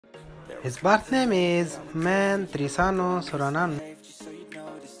His birth name is Man Trisanu Suranan.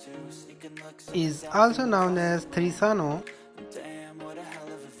 Is also known as Trisanu.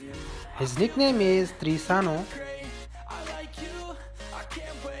 His nickname is Trisanu.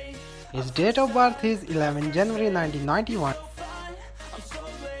 His date of birth is 11 January 1991.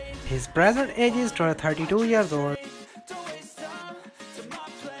 His present age is 32 years old.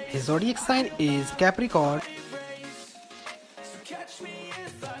 His zodiac sign is Capricorn.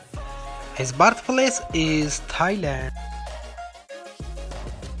 His birthplace is Thailand.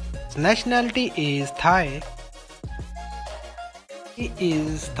 His nationality is Thai. He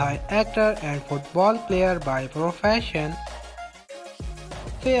is Thai actor and football player by profession.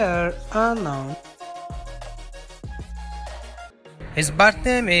 Fair unknown. His birth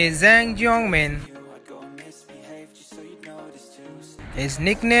name is Zhang Jiong. His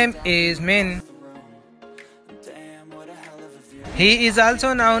nickname is Min. He is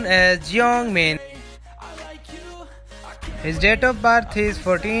also known as Jiong Min. His date of birth is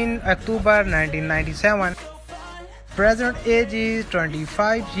 14 October 1997. Present age is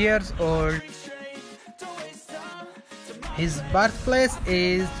 25 years old. His birthplace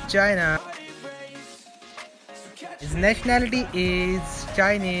is China. His nationality is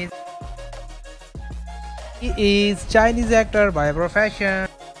Chinese. He is Chinese actor by profession.